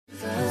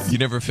You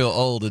never feel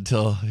old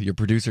until your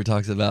producer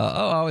talks about,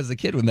 oh, I was a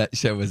kid when that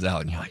show was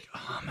out. And you're like,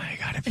 oh, my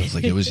God, it feels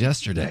like it was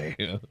yesterday.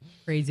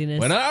 Craziness.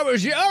 When I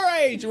was your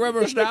age,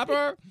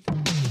 whippersnapper.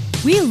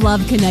 We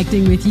love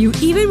connecting with you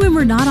even when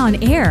we're not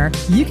on air.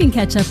 You can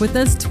catch up with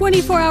us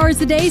 24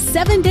 hours a day,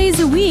 7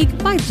 days a week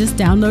by just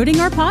downloading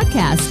our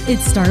podcast.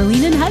 It's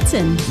Starlene and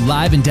Hudson.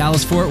 Live in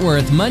Dallas-Fort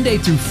Worth, Monday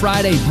through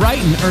Friday, bright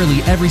and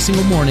early every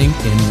single morning,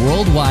 and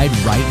worldwide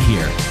right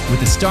here with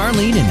the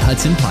Starlene and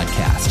Hudson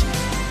podcast.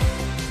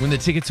 When the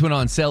tickets went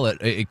on sale at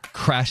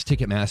Crash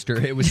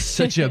Ticketmaster, it was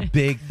such a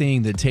big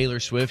thing, the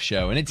Taylor Swift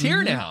show, and it's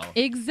here now.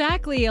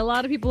 Exactly. A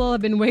lot of people have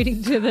been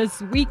waiting to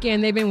this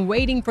weekend. They've been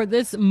waiting for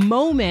this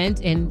moment,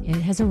 and it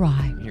has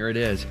arrived. Here it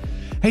is.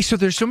 Hey, so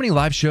there's so many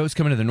live shows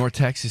coming to the North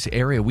Texas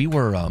area. Who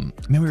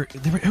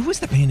was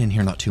the band in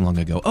here not too long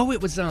ago? Oh,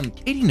 it was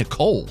Katie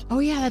Nicole. Oh,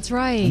 yeah, that's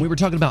right. And we were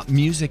talking about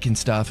music and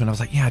stuff, and I was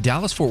like, yeah,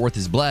 Dallas-Fort Worth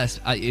is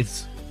blessed.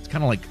 It's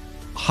kind of like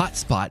hot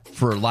spot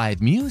for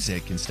live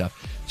music and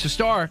stuff. So,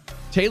 Star,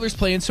 Taylor's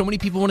playing. So many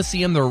people want to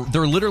see him.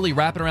 They're literally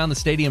wrapping around the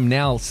stadium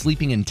now,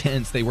 sleeping in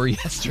tents. They were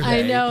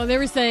yesterday. I know. They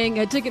were saying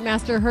at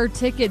Ticketmaster, her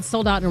tickets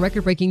sold out in a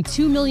record-breaking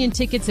 2 million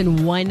tickets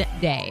in one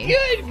day.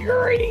 Good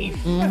grief.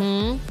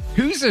 Mm-hmm.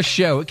 Who's a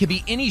show? It could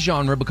be any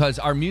genre because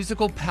our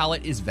musical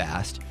palette is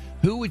vast.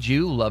 Who would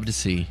you love to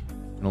see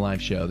in a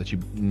live show that you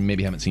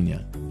maybe haven't seen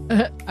yet?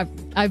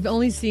 I've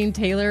only seen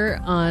Taylor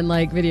on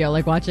video,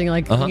 watching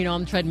on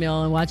the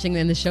treadmill and watching,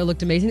 and the show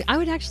looked amazing. I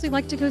would actually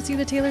like to go see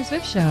the Taylor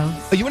Swift show.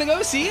 Oh, you want to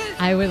go see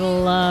it? I would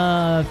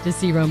love to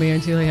see Romeo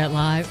and Juliet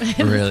live.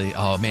 Really?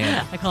 Oh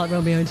man, I call it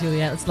Romeo and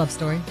Juliet. It's a love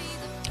story.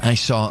 I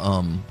saw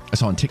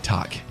on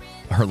TikTok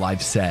her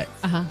live set,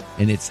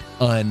 and it's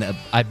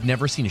I've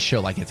never seen a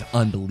show like it's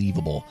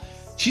unbelievable.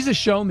 She's a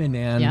showman,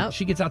 man. Yep.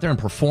 She gets out there and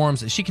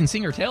performs. She can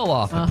sing her tail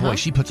off, but boy,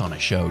 she puts on a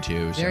show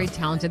too. Very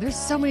talented. There's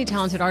so many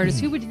talented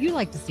artists. Who would you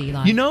like to see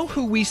live? You know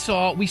who we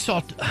saw? We saw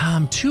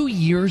 2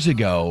 years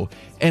ago,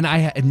 and I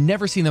had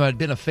never seen them. I'd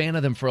been a fan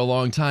of them for a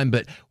long time,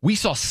 but we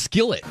saw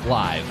Skillet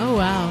live. Oh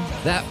wow,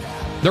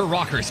 they're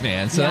rockers,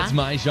 man. So that's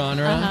my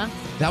genre.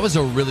 That was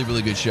a really,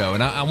 really good show,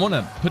 and I want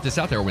to put this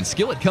out there. When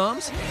Skillet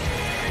comes,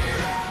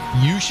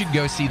 you should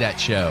go see that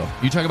show.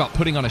 You talk about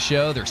putting on a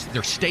show.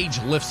 Their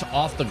stage lifts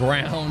off the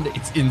ground.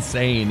 It's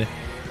insane.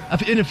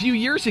 And a few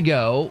years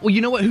ago, well, you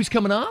know what? Who's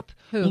coming up?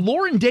 Who?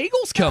 Lauren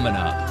Daigle's coming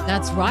up.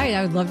 That's right.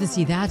 I would love to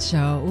see that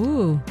show.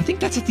 Ooh. I think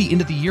that's at the end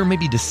of the year,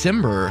 maybe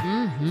December.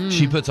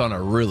 She puts on a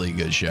really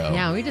good show.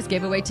 Yeah, we just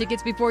gave away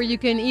tickets before you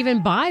can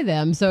even buy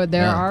them. So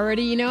they're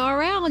already,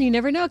 around. You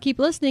never know. Keep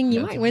listening.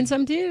 You might win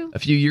some too. A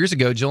few years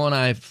ago, Jill and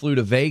I flew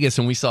to Vegas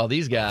and we saw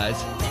these guys.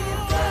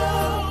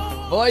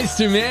 Boys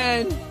to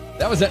Men.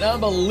 That was an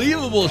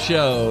unbelievable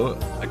show.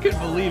 I couldn't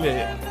believe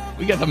it.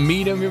 We got to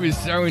meet them. It was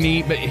so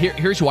neat. But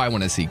here's who I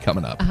want to see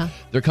coming up.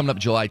 They're coming up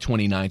July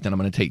 29th, and I'm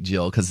going to take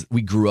Jill because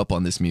we grew up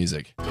on this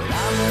music.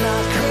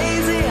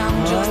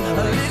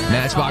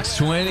 Matchbox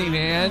 20,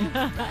 man.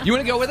 You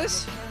want to go with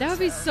us? That would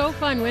be so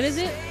fun. When is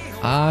it?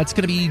 It's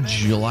going to be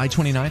July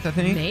 29th, I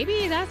think.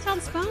 Maybe. That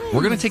sounds fun.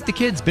 We're going to take the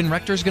kids. Ben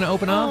Rector's going to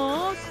open up.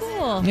 Oh,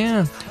 cool.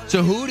 Yeah.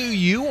 So who do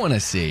you want to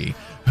see?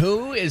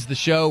 Who is the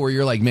show where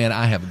you're like, man,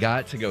 I have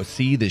got to go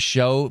see this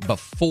show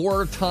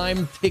before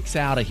time ticks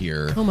out of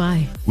here? Oh,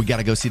 my. We got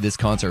to go see this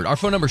concert. Our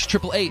phone number is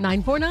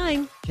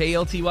 888-949.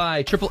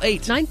 KLTY.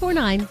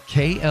 888-949.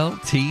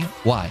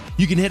 KLTY.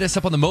 You can hit us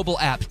up on the mobile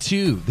app,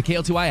 too. The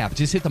KLTY app.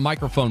 Just hit the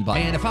microphone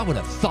button. And if I would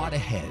have thought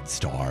ahead,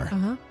 Star,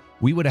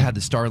 we would have had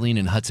the Starlene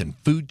and Hudson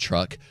food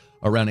truck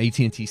around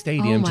AT&T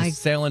Stadium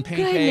just selling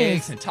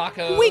pancakes and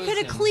tacos. We could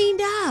have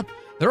cleaned up.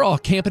 They're all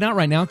camping out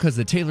right now because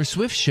the Taylor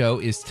Swift show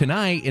is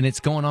tonight, and it's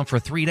going on for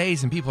 3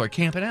 days, and people are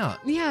camping out.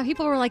 Yeah,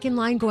 people were in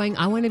line going,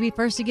 I want to be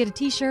first to get a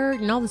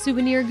T-shirt and all the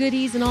souvenir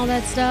goodies and all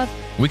that stuff.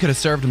 We could have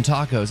served them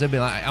tacos. They'd be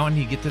like, I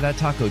need to get to that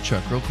taco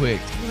truck real quick.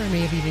 Taylor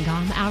may have even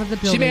gone out of the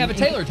building. She may have a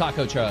Taylor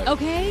taco truck.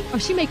 Okay. Or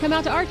she may come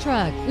out to our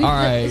truck. All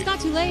right. It's not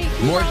too late.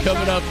 More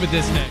coming up with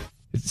this next.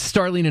 It's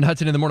Starlene and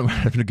Hudson in the morning. We're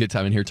having a good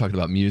time in here talking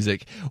about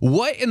music.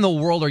 What in the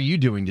world are you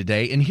doing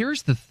today? And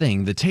here's the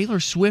thing. The Taylor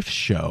Swift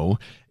show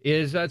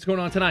is it's going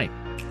on tonight.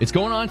 It's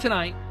going on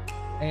tonight.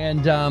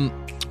 And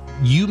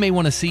you may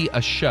want to see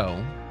a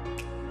show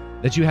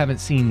that you haven't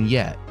seen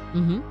yet.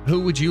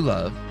 Who would you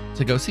love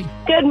to go see?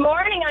 Good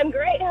morning. I'm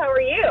great. How are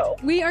you?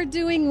 We are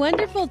doing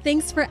wonderful.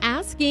 Thanks for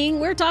asking.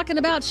 We're talking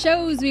about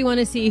shows we want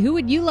to see. Who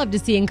would you love to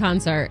see in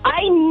concert?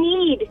 I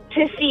need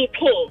to see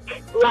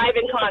Pink live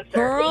in concert.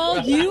 Girl,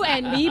 you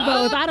and me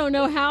both. I don't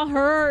know how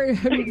her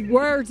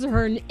words,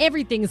 her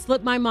everything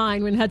slipped my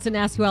mind when Hudson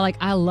asked who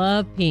I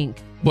love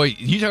Pink. Boy,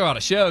 you talk about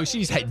a show.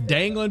 She's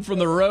dangling from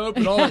the rope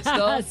and all that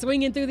stuff.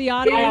 Swinging through the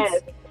audience.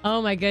 Yes. Oh,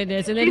 my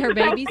goodness. And then her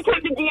babies. She's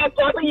supposed to come to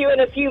DFW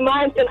in a few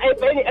months, and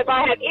if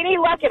I have any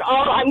luck at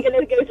all, I'm going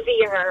to go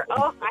see her.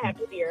 Oh, I have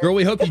to see her. Girl,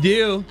 we hope you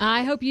do.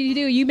 I hope you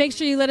do. You make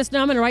sure you let us know.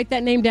 I'm going to write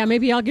that name down.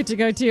 Maybe I'll get to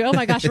go, too. Oh,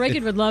 my gosh.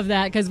 Reagan would love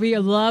that because we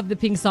love the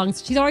Pink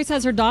songs. She always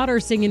has her daughter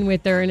singing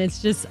with her, and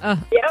it's just...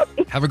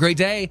 Yep. Have a great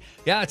day.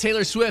 Yeah,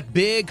 Taylor Swift,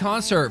 big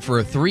concert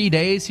for 3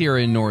 days here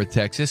in North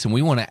Texas, and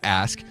we want to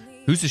ask,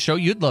 who's the show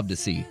you'd love to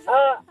see?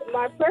 My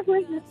My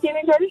preference is Kim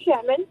and Curtis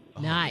Chapman.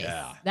 Nice.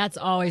 yeah. That's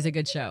always a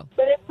good show.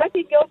 But if I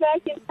could go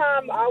back in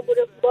time, I would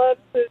have loved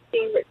to have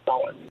seen Rick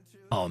Mullins.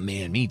 Oh,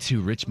 man, me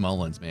too. Rich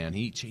Mullins, man.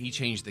 He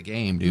changed the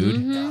game, dude.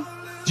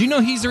 Do you know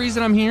he's the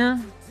reason I'm here?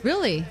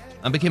 Really?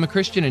 I became a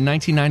Christian in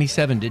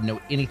 1997, didn't know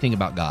anything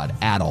about God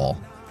at all.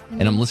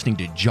 And I'm listening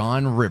to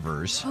John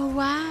Rivers, Oh,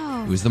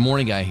 wow. who was the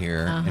morning guy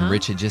here, and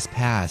Rich had just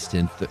passed.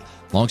 And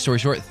long story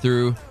short,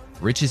 through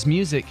Rich's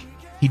music,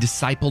 he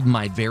discipled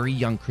my very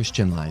young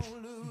Christian life.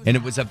 And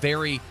it was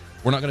we're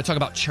not going to talk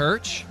about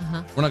church.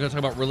 We're not going to talk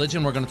about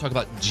religion. We're going to talk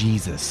about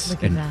Jesus Look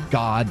at and that.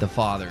 God the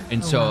Father.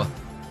 And wow.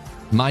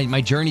 my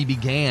journey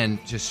began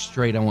just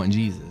straight, I want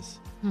Jesus.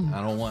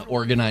 I don't want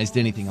organized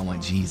anything. I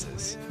want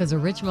Jesus. Because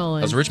of Rich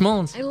Mullins. That was Rich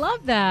Mullins. I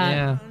love that.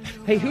 Yeah.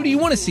 Hey, who do you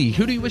want to see?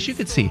 Who do you wish you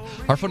could see?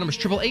 Our phone number is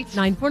 888-949.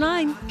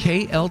 949.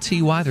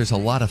 KLTY. There's a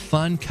lot of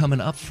fun coming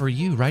up for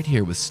you right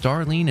here with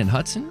Starlene and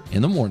Hudson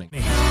in the morning.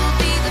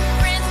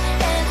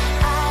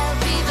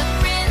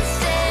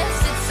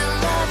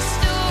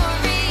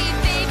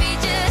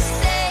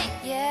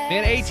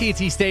 Man,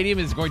 AT&T Stadium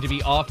is going to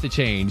be off the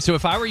chain. So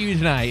if I were you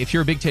tonight, if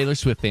you're a big Taylor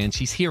Swift fan,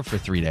 she's here for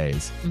 3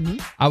 days.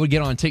 I would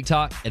get on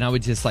TikTok and I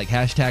would just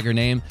hashtag her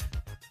name,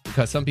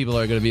 because some people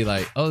are going to be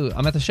like, "Oh,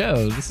 I'm at the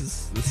show. This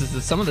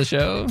is some of the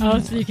show." Oh,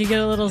 so you can get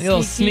a little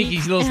sneaky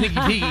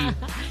peek.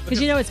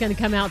 Because you know it's going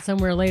to come out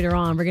somewhere later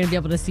on. We're going to be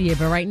able to see it.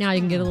 But right now you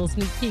can get a little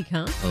sneak peek,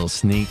 huh? A little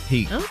sneak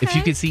peek. Okay. If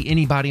you could see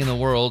anybody in the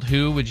world,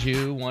 who would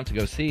you want to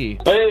go see?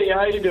 Hey,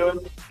 how you doing?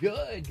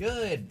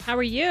 Good. How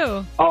are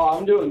you? Oh,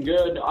 I'm doing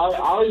good. I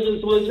was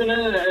just listening,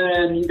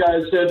 and you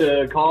guys said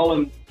to call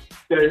and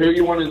say who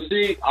you want to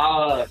see.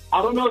 I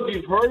don't know if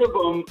you've heard of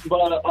them,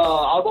 but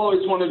I've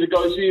always wanted to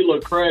go see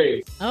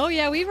Lecrae. Oh,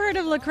 yeah, we've heard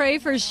of Lecrae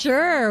for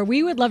sure.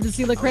 We would love to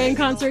see Lecrae in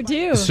concert,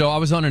 too. So I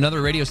was on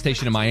another radio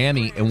station in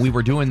Miami, and we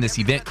were doing this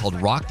event called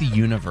Rock the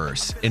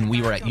Universe, and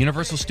we were at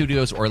Universal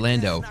Studios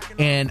Orlando,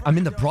 and I'm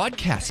in the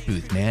broadcast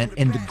booth, man,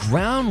 and the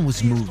ground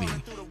was moving,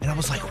 and I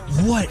was like,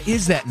 what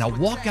is that? And I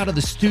walk out of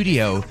the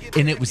studio,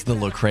 and it was the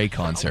Lecrae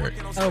concert.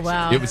 Oh,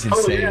 wow. It was Oh,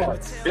 insane.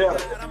 yeah.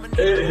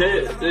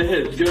 It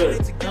hits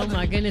good. Oh,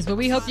 my goodness. But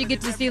we hope you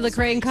get to see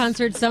Lecrae in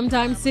concert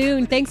sometime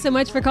soon. Thanks so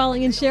much for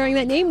calling and sharing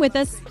that name with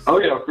us.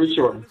 Oh, yeah, for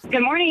sure.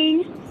 Good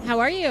morning. How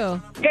are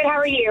you? Good, how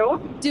are you?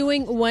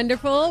 Doing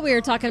wonderful. We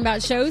were talking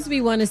about shows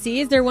we want to see.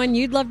 Is there one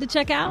you'd love to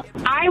check out?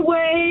 I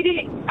would,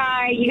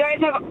 you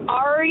guys have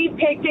already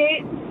picked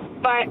it,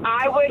 but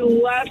I would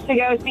love to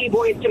go see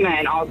Boys to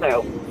Men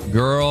also.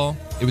 Girl,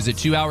 it was a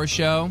 2-hour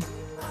show.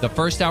 The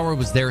first hour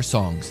was their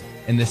songs,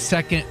 and the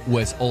second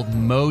was old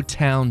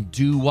Motown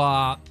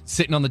doo-wop,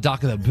 sitting on the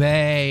dock of the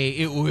bay.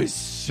 It was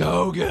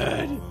so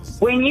good.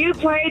 When you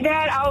played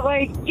that, I was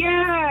like,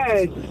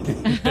 yes.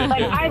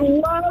 I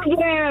loved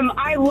them.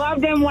 I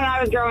loved them when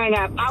I was growing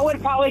up. I would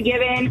probably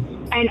give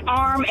in an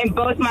arm and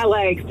both my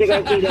legs to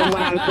go see them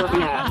when I was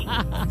growing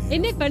up.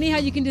 Isn't it funny how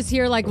you can just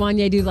hear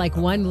Wanya do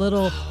one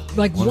little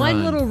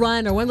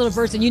run or one little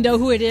verse and you know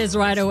who it is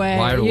right away.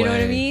 You know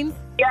what I mean?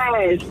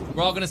 Yes.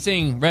 We're all going to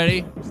sing.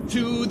 Ready?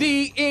 To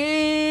the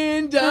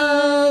end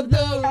of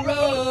the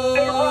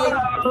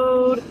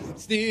road,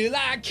 still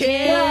I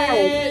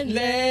can't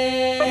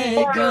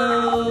let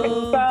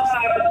go.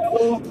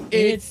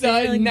 It's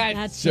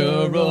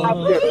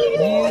unnatural.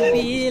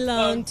 You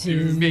belong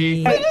to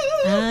me.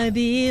 I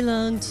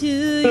belong to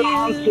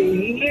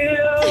you.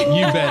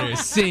 You better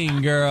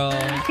sing, girl.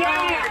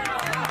 Yeah.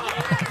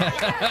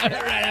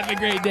 Right, have a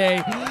great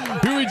day.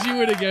 Who would you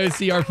want to go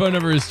see? Our phone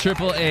number is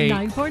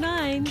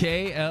 949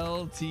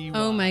 KLTY.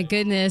 Oh my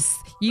goodness.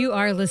 You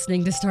are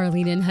listening to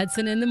Starlene and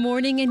Hudson in the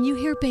morning, and you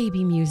hear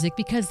baby music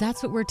because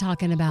that's what we're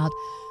talking about.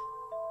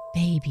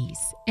 Babies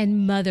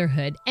and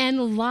motherhood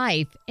and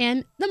life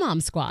and the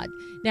Mom Squad.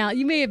 Now,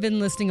 you may have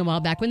been listening a while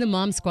back when the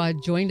Mom Squad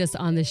joined us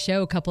on the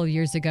show a couple of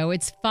years ago.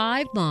 It's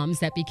 5 moms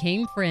that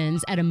became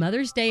friends at a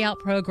Mother's Day Out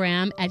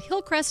program at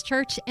Hillcrest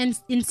Church and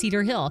in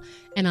Cedar Hill.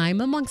 And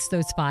I'm amongst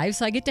those 5,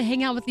 so I get to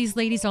hang out with these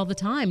ladies all the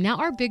time. Now,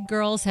 our big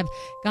girls have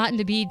gotten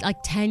to be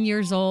 10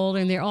 years old,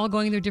 and they're all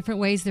going their different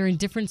ways. They're in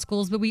different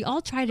schools, but we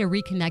all try to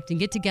reconnect and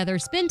get together,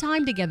 spend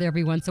time together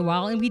every once in a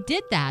while. And we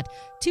did that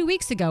 2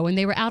 weeks ago when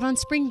they were out on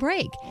spring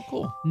break.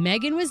 Cool.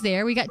 Megan was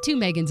there. We got 2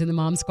 Megans in the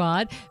Mom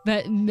Squad,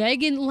 but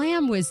Megan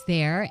Lamb was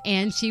there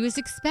and she was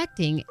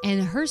expecting.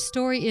 And her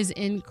story is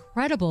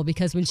incredible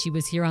because when she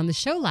was here on the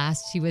show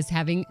last, she was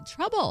having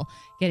trouble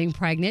getting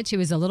pregnant. It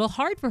was a little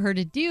hard for her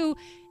to do.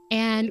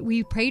 And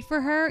we prayed for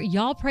her.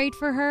 Y'all prayed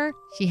for her.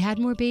 She had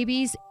more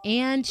babies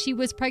and she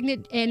was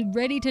pregnant and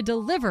ready to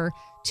deliver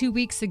 2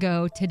 weeks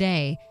ago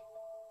today.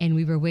 And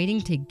we were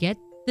waiting to get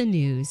the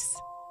news.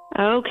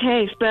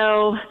 Okay,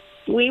 so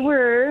we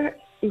were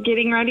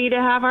getting ready to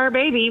have our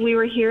baby. We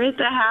were here at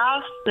the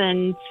house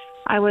and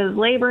I was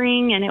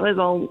laboring and it was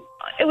a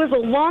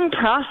long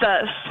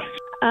process.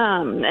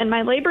 And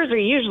my labors are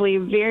usually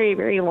very,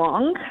 very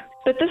long.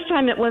 But this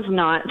time it was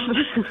not.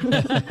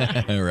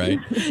 Right.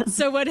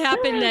 So what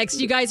happened next?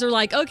 You guys are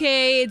like,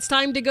 okay, it's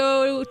time to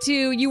go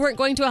to, you weren't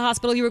going to a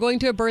hospital, you were going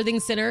to a birthing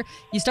center.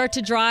 You start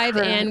to drive,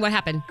 and what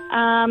happened?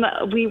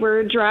 We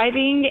were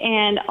driving,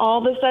 and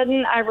all of a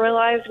sudden I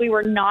realized we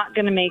were not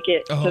going to make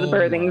it to the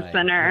birthing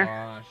center.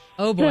 Gosh.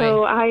 Oh, boy.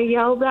 So I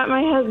yelled at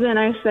my husband.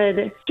 I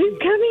said, she's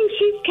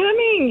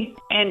coming.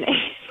 And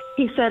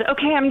he said,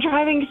 okay, I'm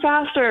driving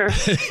faster.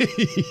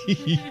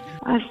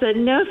 I said,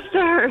 no,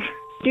 sir.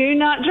 Do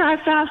not drive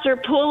faster.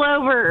 Pull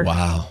over.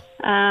 Wow.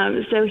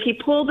 So he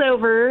pulled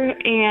over,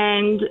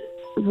 and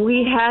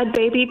we had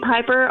baby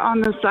Piper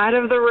on the side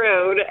of the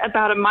road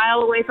about a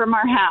mile away from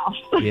our house.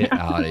 Get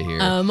out of here.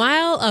 A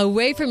mile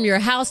away from your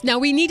house. Now,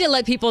 we need to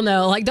let people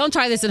know, like, don't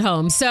try this at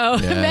home. So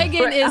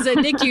Megan is a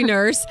NICU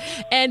nurse,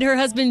 and her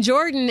husband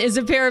Jordan is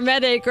a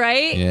paramedic,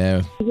 right?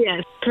 Yeah.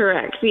 Yes,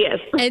 correct. Yes.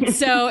 And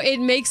so it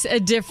makes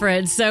a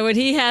difference. So when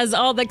he has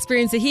all the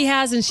experience that he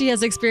has, and she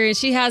has experience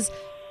she has,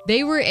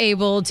 they were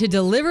able to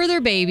deliver their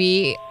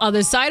baby on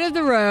the side of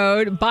the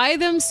road by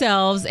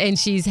themselves, and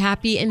she's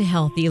happy and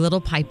healthy,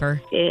 little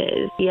Piper.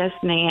 Yes,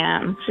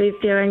 ma'am. She's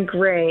doing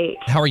great.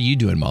 How are you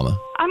doing, Mama?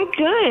 I'm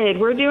good.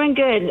 We're doing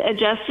good.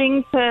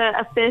 Adjusting to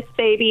a fifth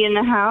baby in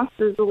the house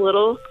is a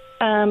little,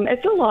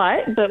 it's a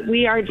lot, but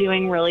we are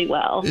doing really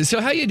well. So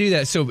how you do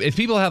that? So if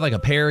people have like a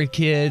pair of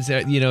kids,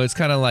 it's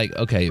kind of like,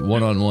 okay,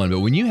 one-on-one.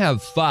 But when you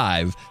have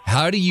 5,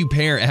 how do you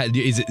parent?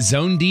 Is it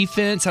zone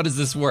defense? How does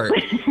this work?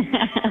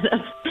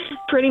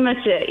 Pretty much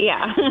it,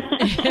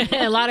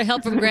 yeah. A lot of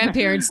help from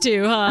grandparents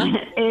too, huh?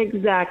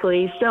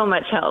 Exactly. So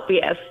much help,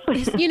 yes.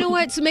 You know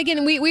what? So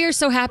Megan, we are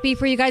so happy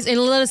for you guys. And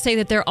let us say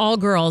that they're all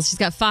girls. She's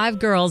got 5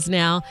 girls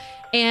now.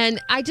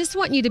 And I just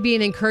want you to be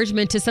an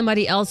encouragement to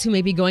somebody else who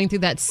may be going through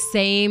that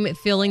same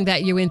feeling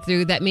that you went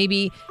through, that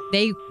maybe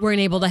they weren't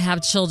able to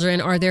have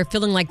children, or they're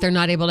feeling like they're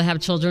not able to have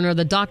children, or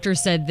the doctor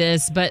said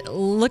this. But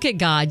look at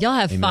God. Y'all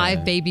have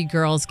 5 baby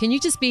girls. Can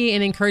you just be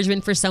an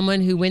encouragement for someone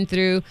who went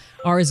through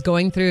or is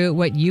going through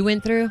what you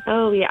went through?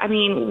 Oh, yeah. I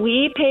mean,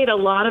 we paid a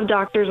lot of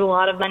doctors a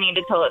lot of money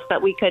to tell us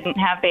that we couldn't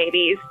have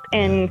babies.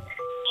 And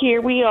here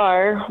we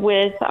are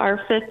with our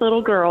 5th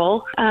little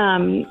girl.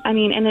 And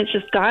it's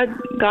just God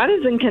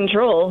is in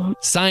control.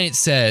 Science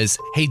says,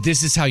 hey,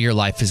 this is how your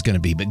life is going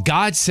to be. But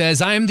God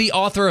says, I am the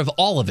author of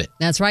all of it.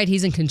 That's right.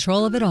 He's in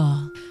control of it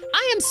all.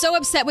 I am so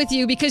upset with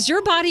you because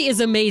your body is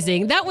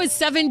amazing. That was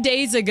 7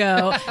 days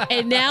ago,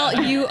 and now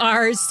you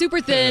are super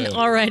thin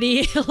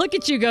already. Look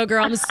at you go,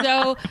 girl. I'm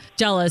so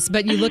jealous,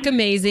 but you look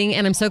amazing,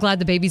 and I'm so glad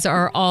the babies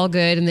are all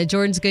good and that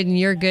Jordan's good and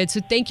you're good.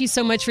 So thank you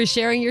so much for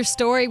sharing your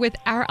story with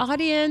our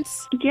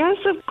audience. Yes,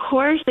 of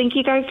course. Thank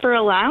you guys for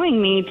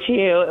allowing me to.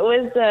 It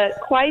was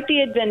quite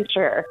the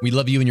adventure. We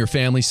love you and your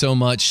family so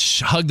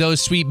much. Hug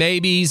those sweet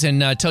babies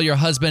and tell your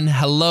husband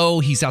hello.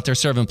 He's out there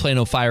serving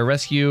Plano Fire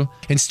Rescue.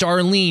 And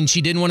Starlene,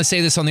 she didn't want to say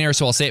this on the air,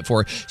 so I'll say it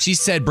for her. She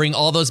said, bring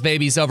all those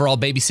babies over. I'll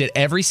babysit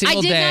every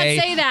single day. I did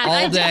not say that. All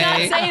I day.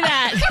 did not say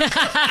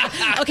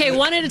that. Okay,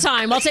 1 at a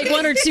time. I'll take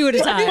 1 or 2 at a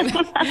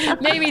time.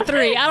 Maybe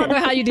 3. I don't know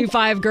how you do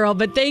 5, girl,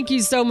 but thank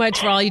you so much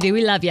for all you do.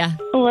 We love you.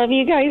 Love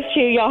you guys,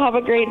 too. Y'all have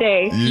a great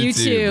day. You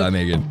too. Bye,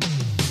 Megan.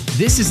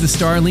 This is the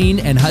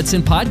Starlene and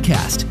Hudson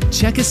podcast.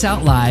 Check us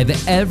out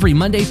live every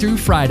Monday through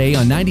Friday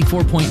on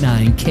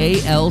 94.9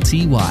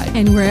 KLTY.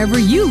 And wherever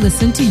you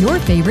listen to your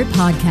favorite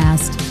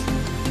podcast.